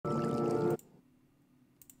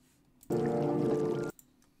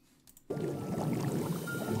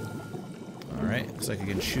Looks like I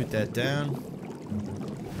can shoot that down.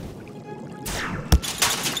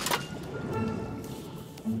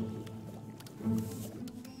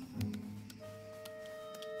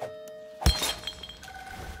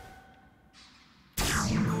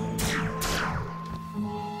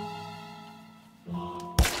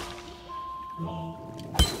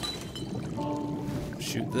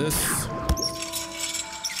 Shoot this.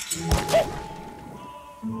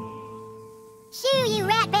 Shoo, you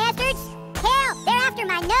rat bastards! Help! They're after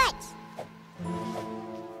my nuts!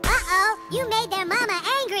 Uh-oh, you made their mama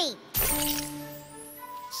angry!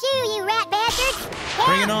 Shoo, you rat bastards! Help!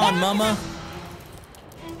 Bring it on, mama!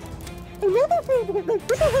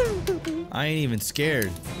 I ain't even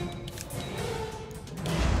scared.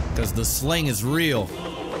 Because the sling is real.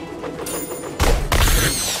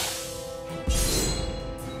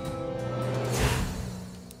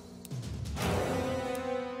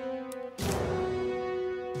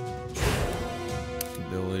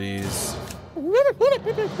 Abilities.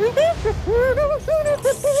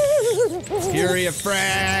 Fury of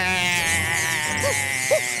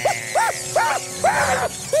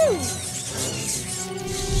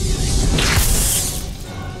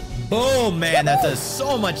Boom, man, that does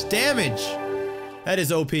so much damage. That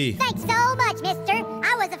is OP. Thanks so much, mister.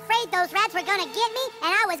 I was afraid those rats were gonna get me,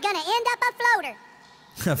 and I was gonna end up a floater.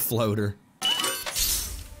 A floater.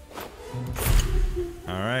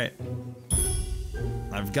 Alright.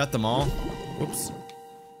 I've got them all. Whoops.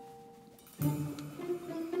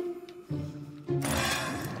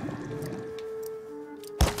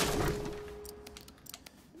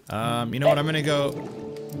 You know what? I'm gonna go.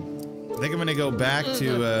 I think I'm gonna go back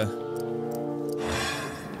to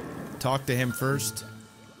talk to him first.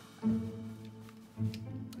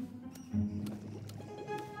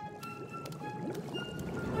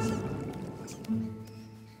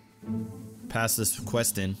 Pass this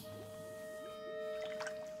quest in.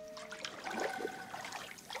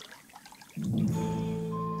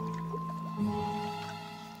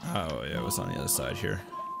 Oh yeah, it was on the other side here.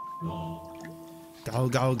 Go,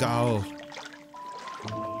 go, go.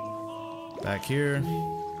 Back here.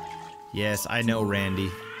 Yes, I know,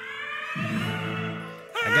 Randy. I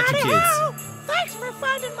got your kids. Thanks for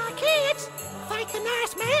finding my kids. Thank the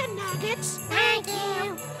nice man, Nuggets. Thank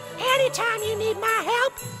you. Anytime you need my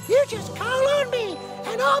help, you just call on me,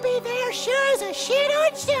 and I'll be there sure as a shit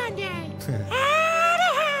on Sunday.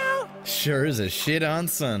 Howdy-how. Sure is a shit on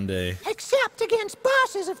Sunday. Except against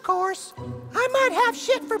bosses, of course. I might have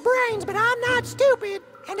shit for brains, but I'm not stupid,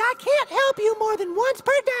 and I can't help you more than once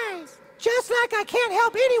per day. Just like I can't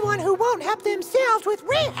help anyone who won't help themselves with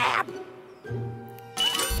rehab.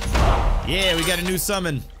 Yeah, we got a new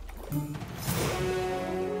summon.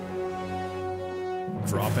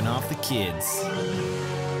 Dropping off the kids.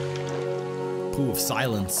 Pool of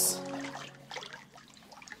silence.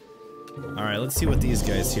 Alright, let's see what these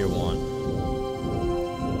guys here want.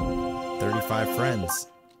 35 friends.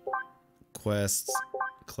 Quests.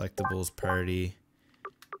 Collectibles. Party.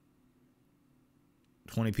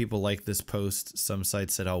 20 people like this post. Some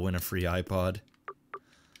site said I'll win a free iPod.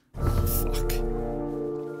 Fuck.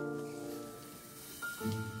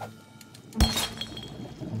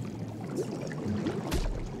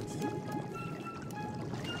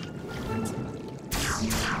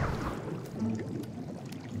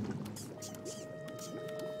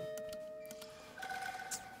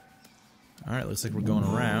 Alright, looks like we're going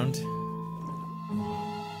around.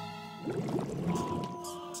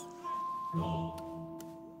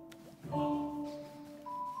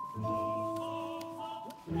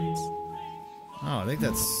 Oh, I think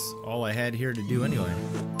that's all I had here to do anyway.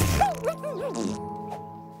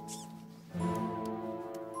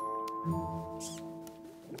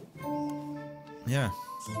 Yeah.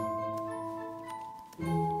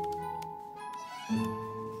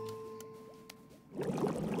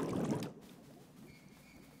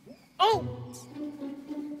 Oh!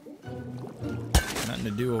 Nothing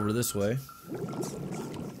to do over this way.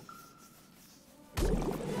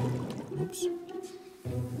 Oops.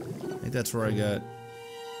 I think that's where I got.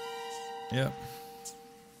 Yep.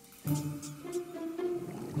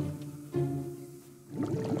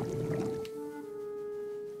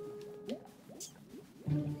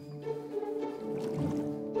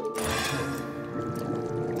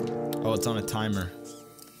 Oh, it's on a timer.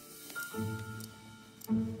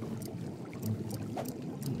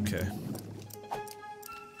 Okay.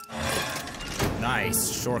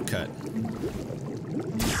 Nice shortcut.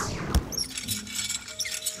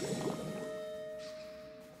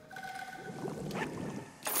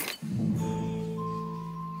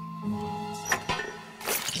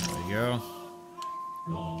 There we go.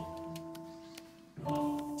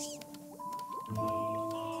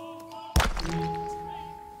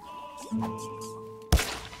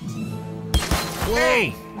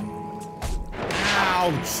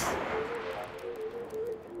 Ouch.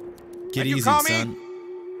 Get easy, son.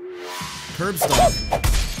 Curb stop.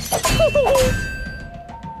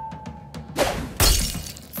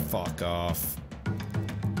 Fuck off.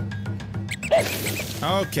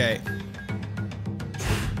 Okay.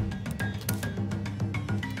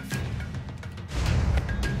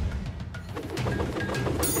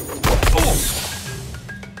 Oh!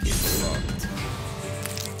 Get fucked.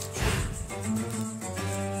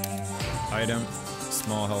 Item.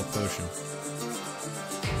 Small health potion.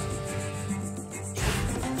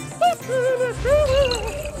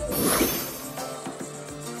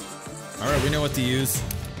 Alright, we know what to use.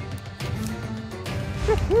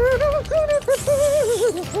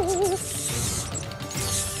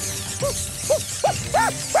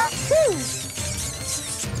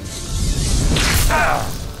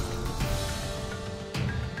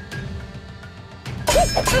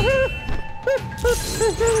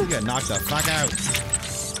 You got knocked the fuck out.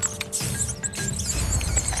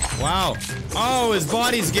 Wow. Oh, his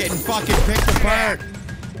body's getting fucking picked apart.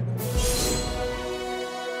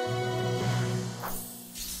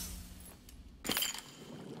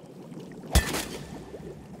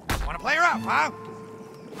 Wanna play her out, huh?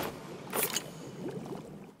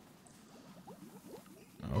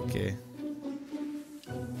 Okay.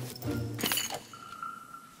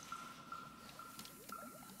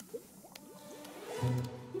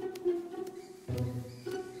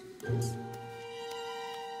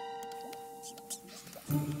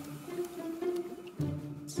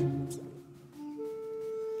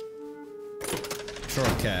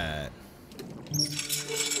 Shortcut.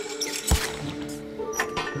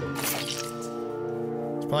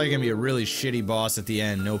 It's probably gonna be a really shitty boss at the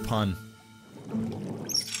end, no pun.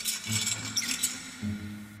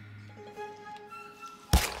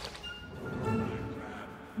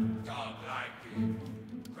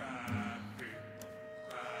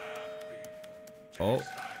 Oh,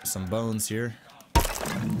 some bones here.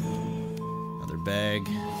 Another bag.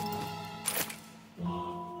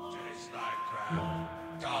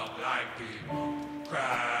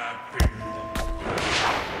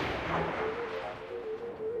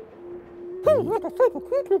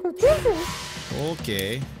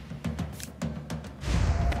 Okay.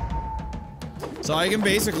 So I can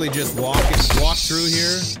basically just walk through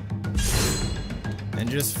here and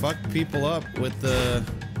just fuck people up with the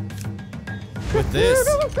this.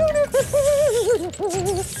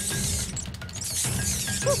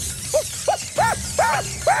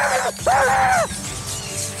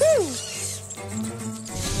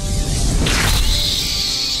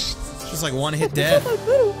 It's just like one hit death.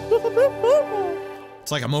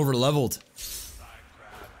 It's like I'm over leveled.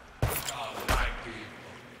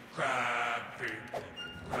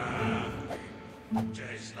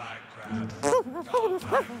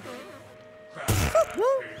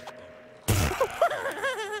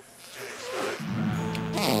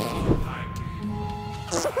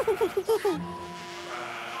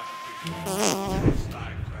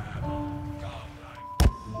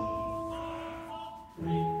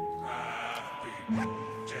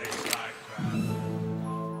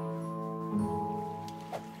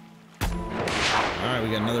 Alright,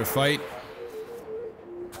 we got another fight.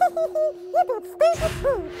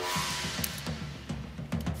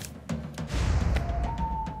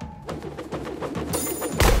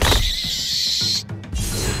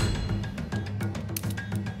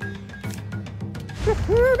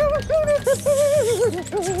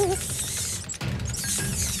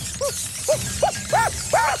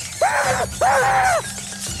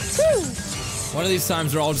 One of these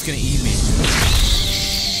times they're all just gonna eat me.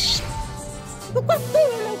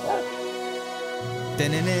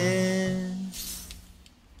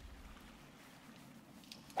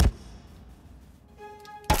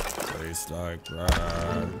 Tastes like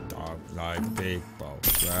crab, talk like people,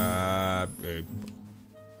 crab people.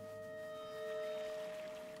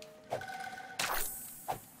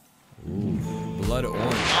 Ooh, blood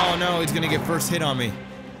orange. Oh no, he's gonna get first hit on me.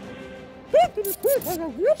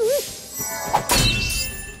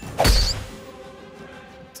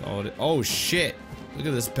 That's all it, oh shit. Look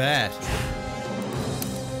at this bat.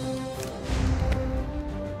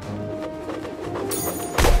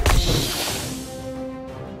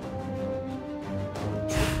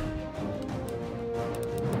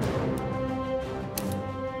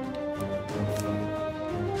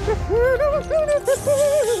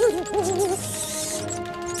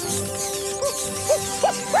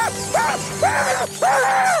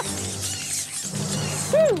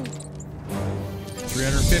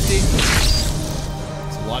 $350.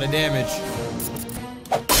 It's a lot of damage.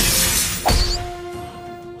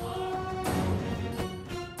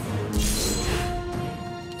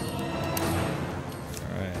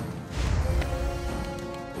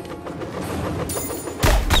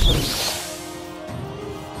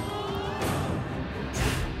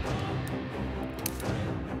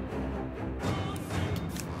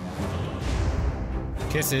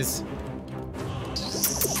 Kisses.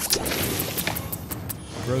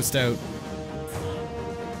 Grossed out.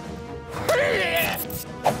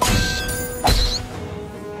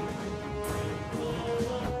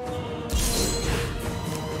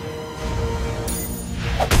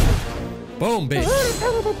 Boom, bitch.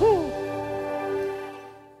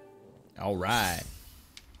 All right.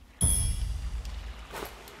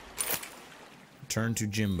 Turn to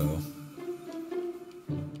Jimbo.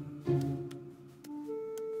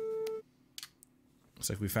 Looks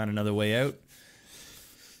like we found another way out.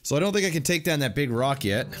 So I don't think I can take down that big rock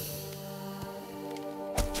yet.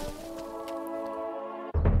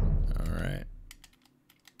 Alright.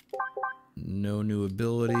 No new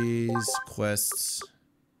abilities, quests.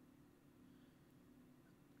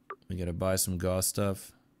 We gotta buy some goth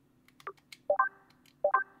stuff.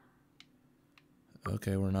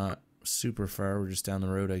 Okay, we're not super far, we're just down the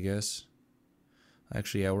road, I guess.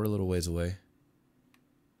 Actually, yeah, we're a little ways away.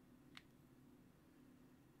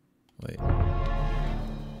 Wait.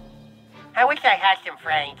 I wish I had some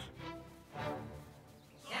friends.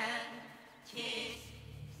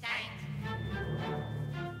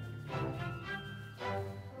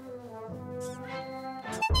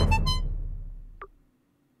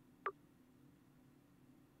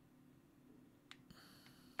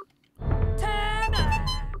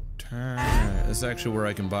 This is actually where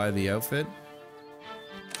I can buy the outfit.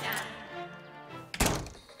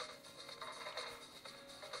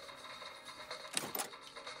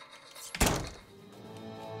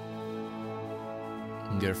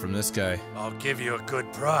 Get it from this guy. I'll give you a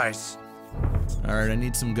good price. Alright, I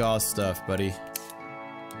need some goth stuff, buddy.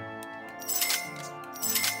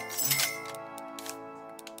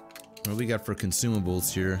 What do we got for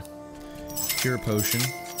consumables here? Cure potion.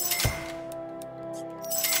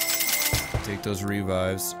 Take those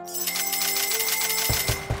revives.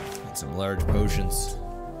 Get some large potions.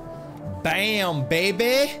 Bam,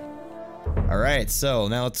 baby! Alright, so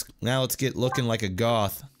now let's get looking like a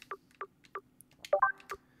goth.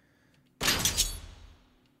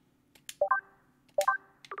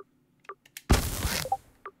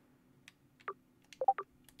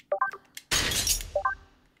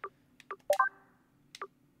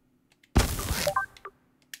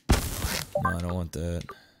 No, I don't want that.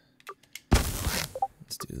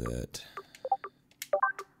 Let's do that.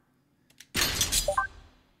 Let's do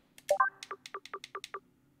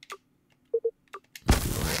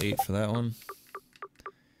level 8 for that one.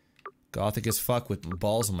 Gothic as fuck with my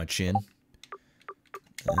balls on my chin.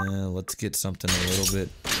 Let's get something a little bit.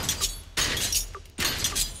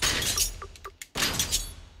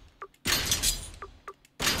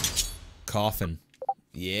 Coffin.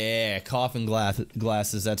 Yeah, coffin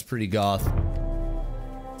glasses, that's pretty goth.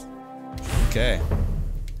 Okay.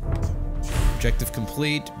 Objective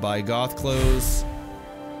complete, buy goth clothes.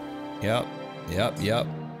 Yep.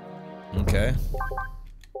 Okay.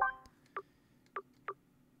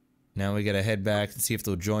 Now we gotta head back and see if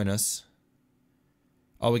they'll join us.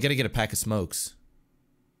 Oh, we gotta get a pack of smokes.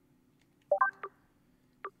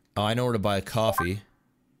 Oh, I know where to buy a coffee.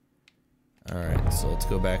 Alright, so let's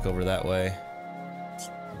go back over that way.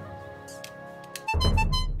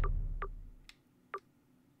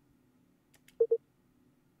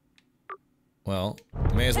 Well,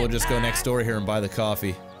 may as well just go next door here and buy the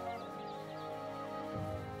coffee.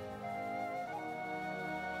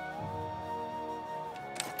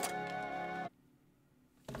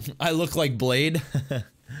 I look like Blade?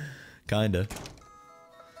 Kinda.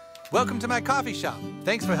 Welcome to my coffee shop.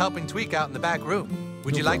 Thanks for helping Tweak out in the back room.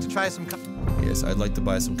 Would you like to try some coffee? Yes, I'd like to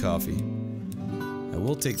buy some coffee. I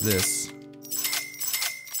will take this.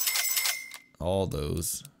 All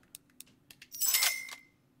those.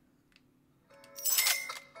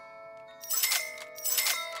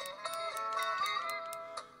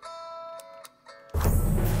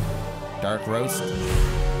 Dark roast.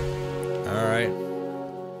 Alright.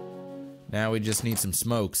 Now we just need some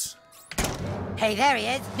smokes. Hey, there he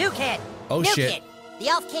is. New kid. Oh, New shit. Kid. The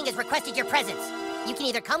Elf King has requested your presence. You can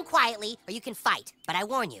either come quietly or you can fight. But I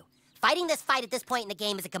warn you, fighting this fight at this point in the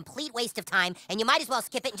game is a complete waste of time, and you might as well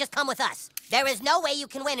skip it and just come with us. There is no way you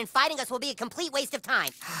can win, and fighting us will be a complete waste of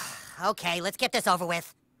time. Okay, let's get this over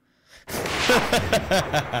with.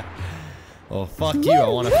 Well, fuck you. I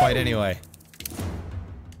want to fight anyway.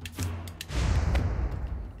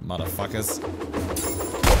 Motherfuckers.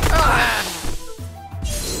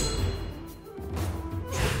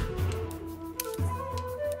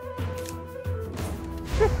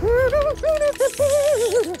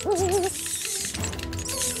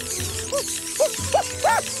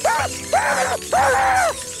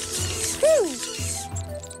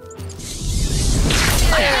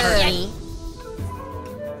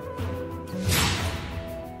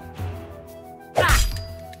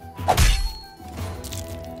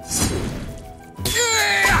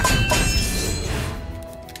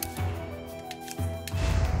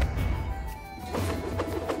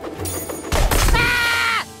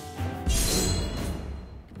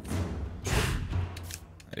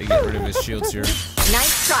 get rid of his shields here.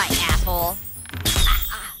 Nice try, asshole.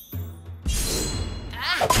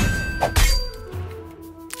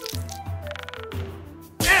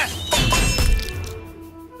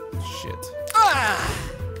 Shit.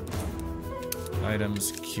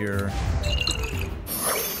 Items, cure.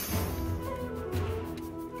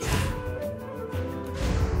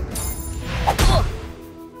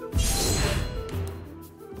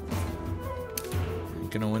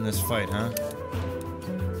 Ain't gonna win this fight, huh?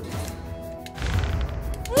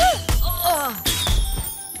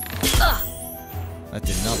 That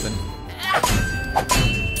did nothing.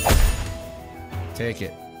 Take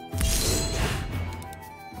it.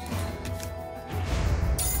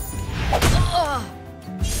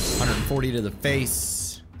 140 to the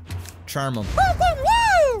face. Charm him.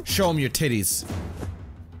 Show him your titties.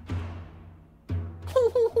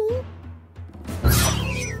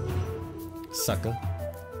 Sucker.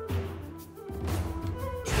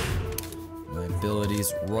 My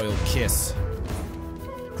abilities, Royal Kiss.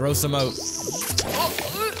 Gross him out.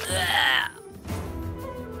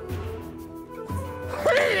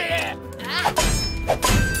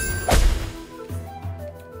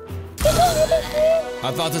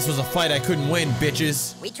 I thought this was a fight I couldn't win,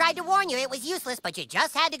 bitches. We tried to warn you it was useless, but you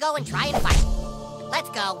just had to go and try and fight. Let's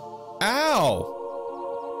go. Ow!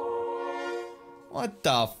 What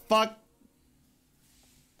the fuck?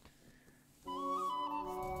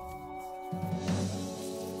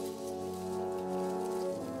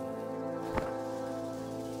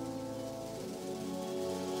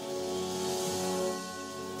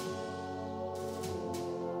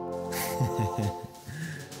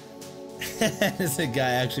 There's a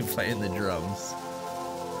guy actually playing the drums.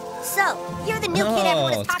 So, you're the new kid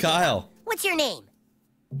everyone is it's talking Kyle. about. What's your name?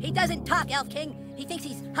 He doesn't talk, Elf King. He thinks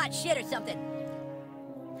he's hot shit or something.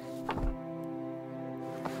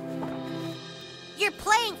 You're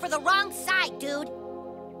playing for the wrong side, dude.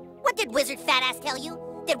 What did Wizard Fat Ass tell you?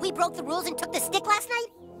 That we broke the rules and took the stick last night?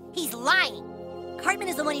 He's lying. Cartman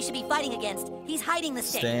is the one you should be fighting against. He's hiding the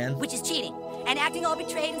stick, Stan? which is cheating, and acting all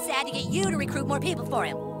betrayed and sad to get you to recruit more people for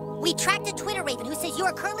him. We tracked a Twitter raven who says you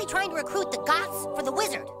are currently trying to recruit the Goths for the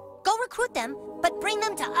Wizard. Go recruit them, but bring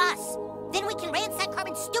them to us. Then we can ransack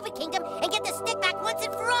Cartman's stupid kingdom and get the stick back once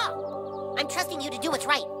and for all. I'm trusting you to do what's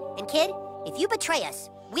right. And kid, if you betray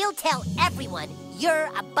us, we'll tell everyone you're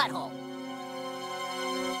a butthole.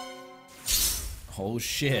 Oh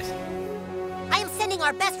shit. I am sending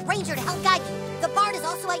our best ranger to help guide you. The bard is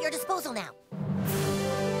also at your disposal now.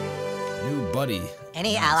 New buddy.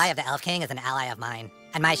 Any ally of the Elf King is an ally of mine,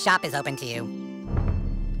 and my shop is open to you.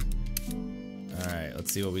 Alright,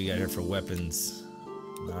 let's see what we got here for weapons.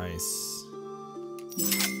 Nice.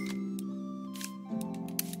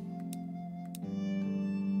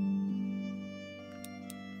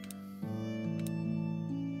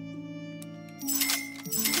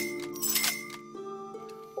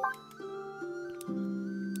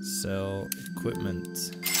 Sell equipment.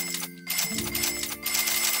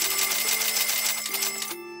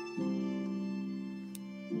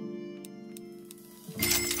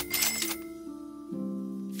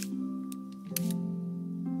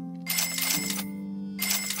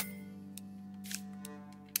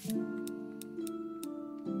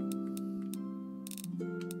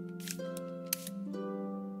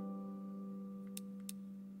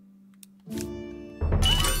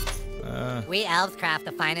 We elves craft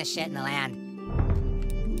the finest shit in the land.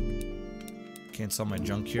 Can't sell my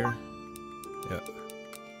junk here. Yeah.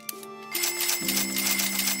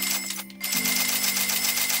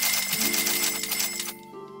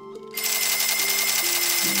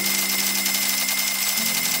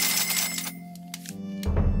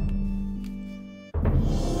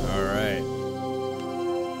 All right.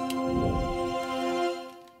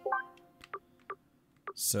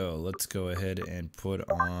 So let's go ahead and put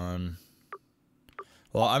on.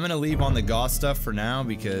 Well, I'm gonna leave on the goth stuff for now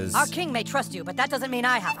because... Our king may trust you, but that doesn't mean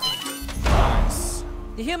I have to. Nice.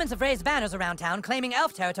 The humans have raised banners around town claiming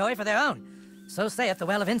elf territory for their own. So saith the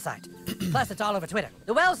Well of Insight. Plus, it's all over Twitter.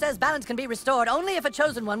 The Well says balance can be restored only if a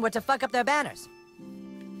chosen one were to fuck up their banners.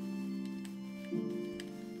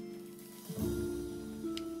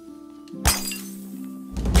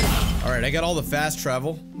 Alright, I got all the fast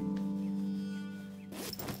travel.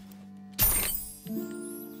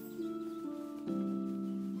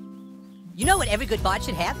 You know what every good bard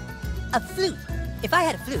should have? A flute. If I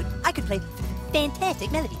had a flute, I could play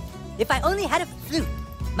fantastic melodies. If I only had a flute.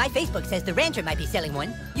 My Facebook says the rancher might be selling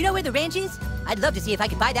one. You know where the ranch is? I'd love to see if I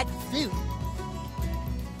could buy that flute.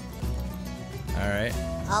 Alright.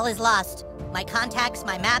 All is lost. My contacts,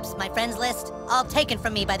 my maps, my friends list, all taken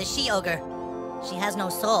from me by the she-ogre. She has no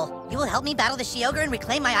soul. You will help me battle the she-ogre and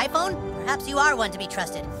reclaim my iPhone? Perhaps you are one to be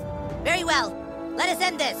trusted. Very well. Let us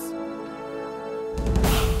end this.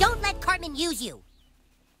 Don't let Cartman use you.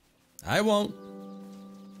 I won't.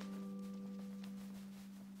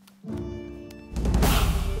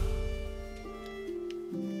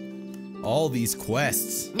 All these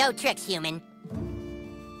quests. No tricks, human.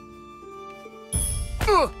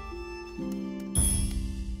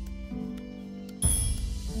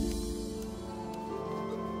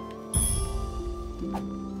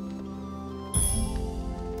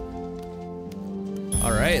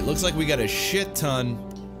 Alright, looks like we got a shit ton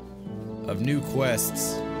of new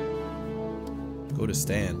quests. Go to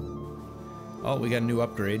Stan. Oh, we got a new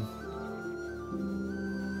upgrade.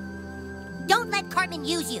 Don't let Cartman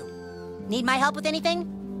use you. Need my help with anything?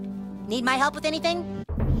 Need my help with anything?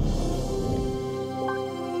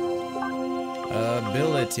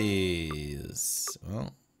 Abilities.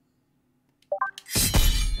 Well,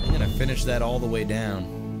 I'm gonna finish that all the way down.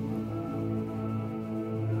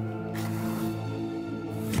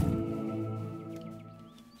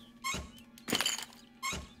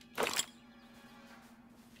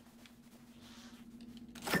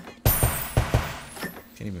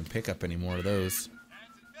 Can't even pick up any more of those.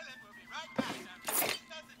 This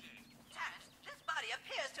body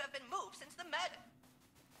appears to have been moved since the murder.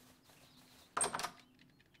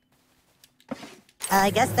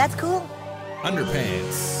 I guess that's cool.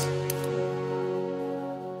 Underpants.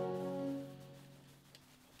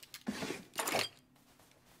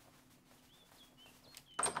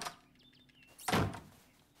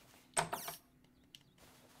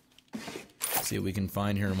 See what we can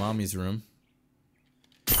find here in Mommy's room.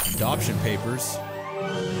 Adoption papers.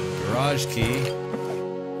 Garage key.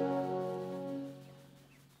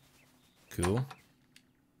 Cool.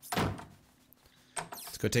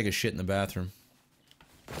 Let's go take a shit in the bathroom.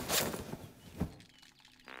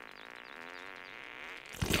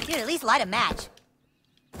 Dude, at least light a match.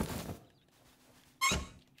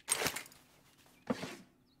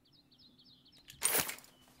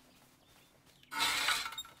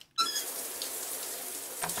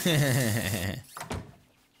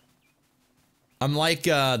 I'm like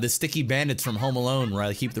the sticky bandits from Home Alone, where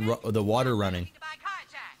I keep the water running.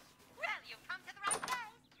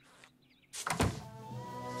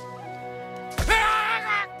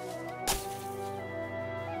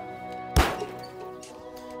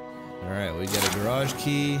 Alright, we got a garage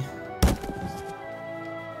key.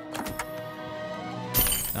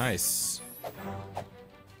 Nice.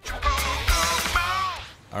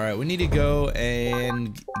 Alright, we need to go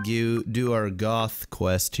and do our goth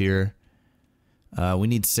quest here. We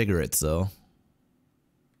need cigarettes, though.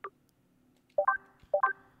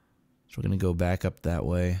 So we're gonna go back up that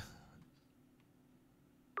way.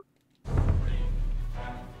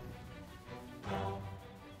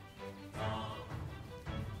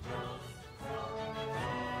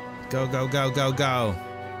 Go, go, go, go, go.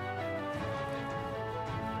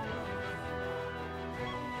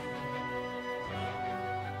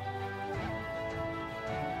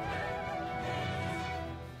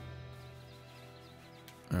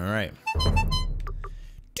 All right.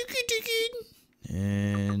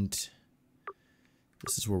 And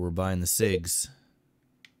this is where we're buying the cigs.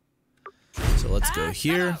 So let's go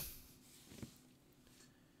here.